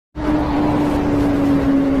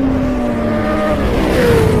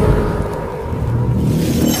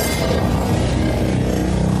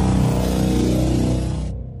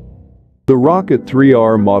The Rocket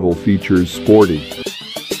 3R model features sporty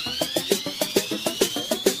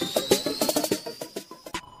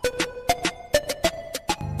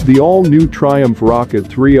The all-new Triumph Rocket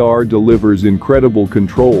 3R delivers incredible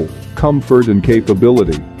control, comfort and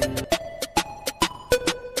capability.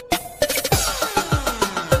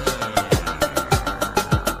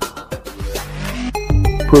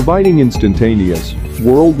 Providing instantaneous,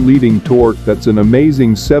 world-leading torque that's an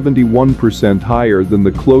amazing 71% higher than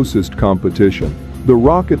the closest competition. The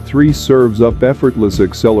Rocket 3 serves up effortless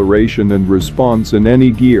acceleration and response in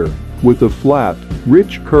any gear, with a flat,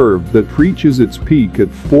 rich curve that reaches its peak at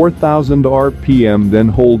 4,000 RPM then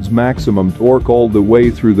holds maximum torque all the way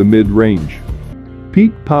through the mid-range.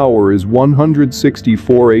 Peak power is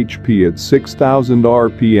 164 HP at 6,000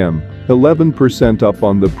 RPM, 11% up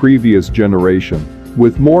on the previous generation,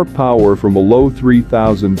 with more power from a low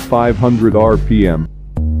 3,500 RPM.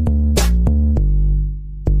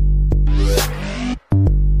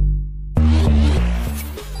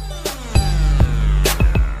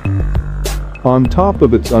 On top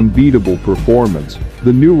of its unbeatable performance,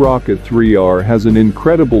 the new Rocket 3R has an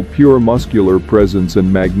incredible pure muscular presence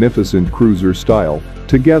and magnificent cruiser style,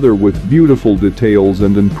 together with beautiful details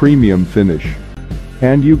and a premium finish.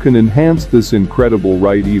 And you can enhance this incredible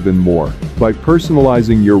ride even more by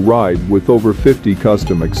personalizing your ride with over 50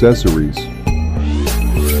 custom accessories.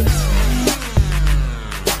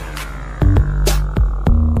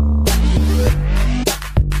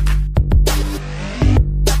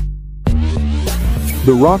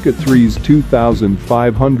 The Rocket 3's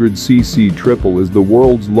 2,500cc triple is the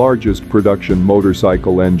world's largest production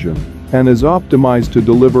motorcycle engine and is optimized to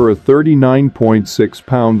deliver a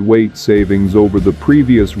 39.6-pound weight savings over the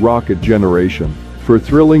previous Rocket generation for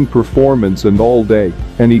thrilling performance and all-day,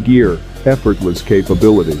 any gear, effortless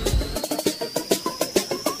capability.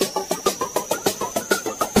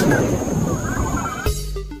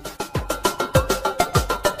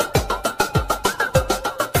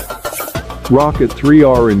 Rocket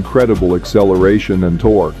 3R incredible acceleration and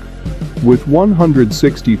torque. With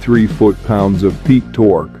 163 foot-pounds of peak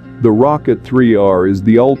torque, the Rocket 3R is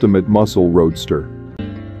the ultimate muscle roadster.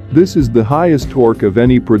 This is the highest torque of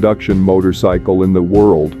any production motorcycle in the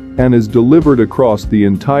world and is delivered across the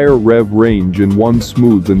entire rev range in one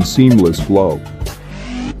smooth and seamless flow.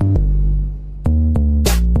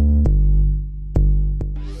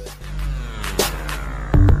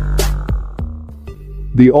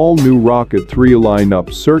 The all-new Rocket 3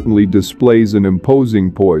 lineup certainly displays an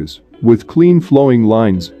imposing poise, with clean flowing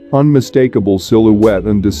lines, unmistakable silhouette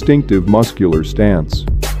and distinctive muscular stance.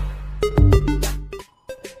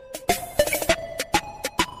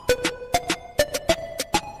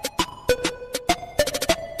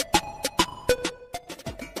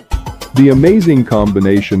 The amazing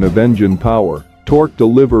combination of engine power, torque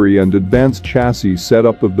delivery and advanced chassis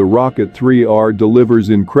setup of the Rocket 3R delivers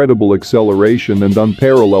incredible acceleration and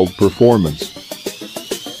unparalleled performance.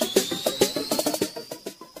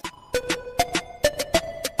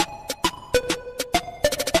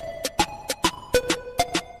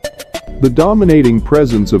 The dominating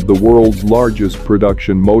presence of the world's largest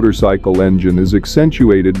production motorcycle engine is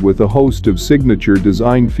accentuated with a host of signature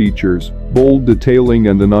design features, bold detailing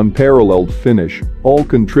and an unparalleled finish, all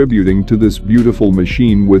contributing to this beautiful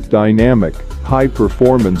machine with dynamic,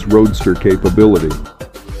 high-performance roadster capability.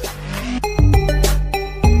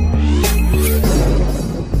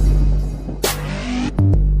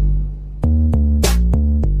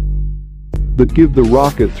 That give the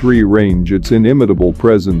Rocket 3 range its inimitable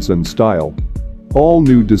presence and style. All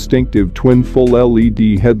new distinctive twin full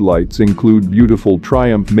LED headlights include beautiful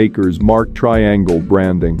Triumph Maker's Mark Triangle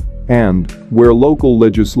branding, and, where local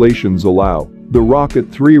legislations allow, the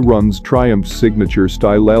Rocket 3 runs Triumph's signature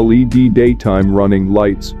style LED daytime running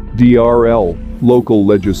lights, DRL, local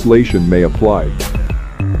legislation may apply.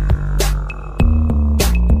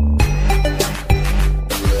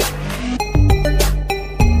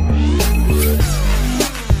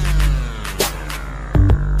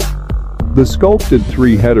 The sculpted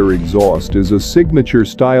 3-header exhaust is a signature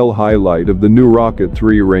style highlight of the new Rocket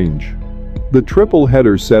 3 range. The triple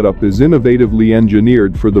header setup is innovatively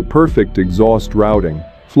engineered for the perfect exhaust routing,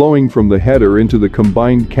 flowing from the header into the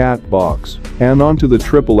combined cat box and onto the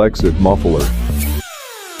triple exit muffler.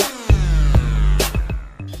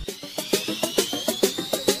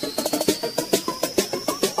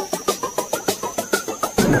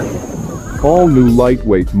 All new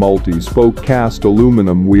lightweight multi-spoke cast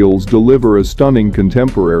aluminum wheels deliver a stunning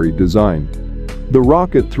contemporary design. The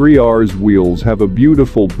Rocket 3R's wheels have a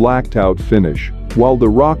beautiful blacked-out finish, while the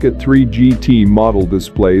Rocket 3 GT model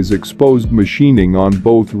displays exposed machining on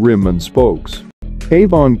both rim and spokes.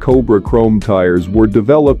 Avon Cobra Chrome tires were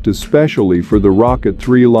developed especially for the Rocket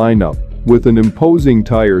 3 lineup, with an imposing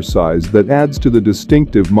tire size that adds to the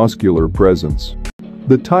distinctive muscular presence.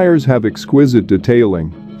 The tires have exquisite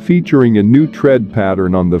detailing, featuring a new tread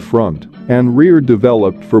pattern on the front and rear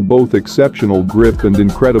developed for both exceptional grip and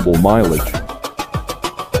incredible mileage.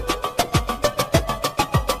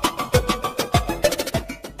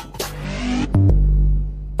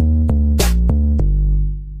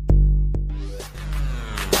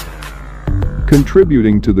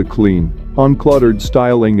 Contributing to the clean, uncluttered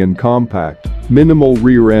styling and compact, minimal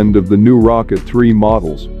rear end of the new Rocket 3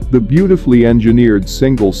 models, the beautifully engineered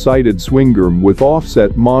single-sided swingarm with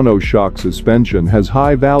offset monoshock suspension has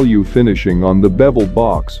high-value finishing on the bevel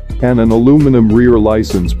box and an aluminum rear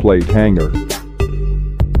license plate hanger.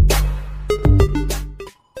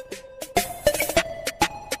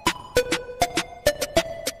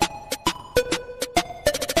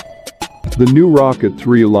 The new Rocket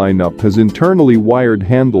 3 lineup has internally wired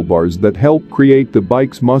handlebars that help create the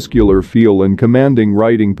bike's muscular feel and commanding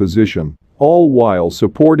riding position, all while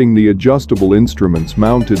supporting the adjustable instruments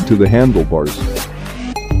mounted to the handlebars.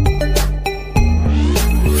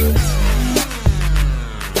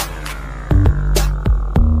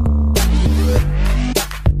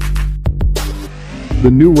 The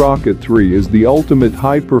new Rocket 3 is the ultimate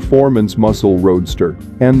high-performance muscle roadster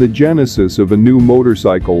and the genesis of a new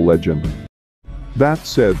motorcycle legend. That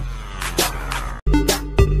said,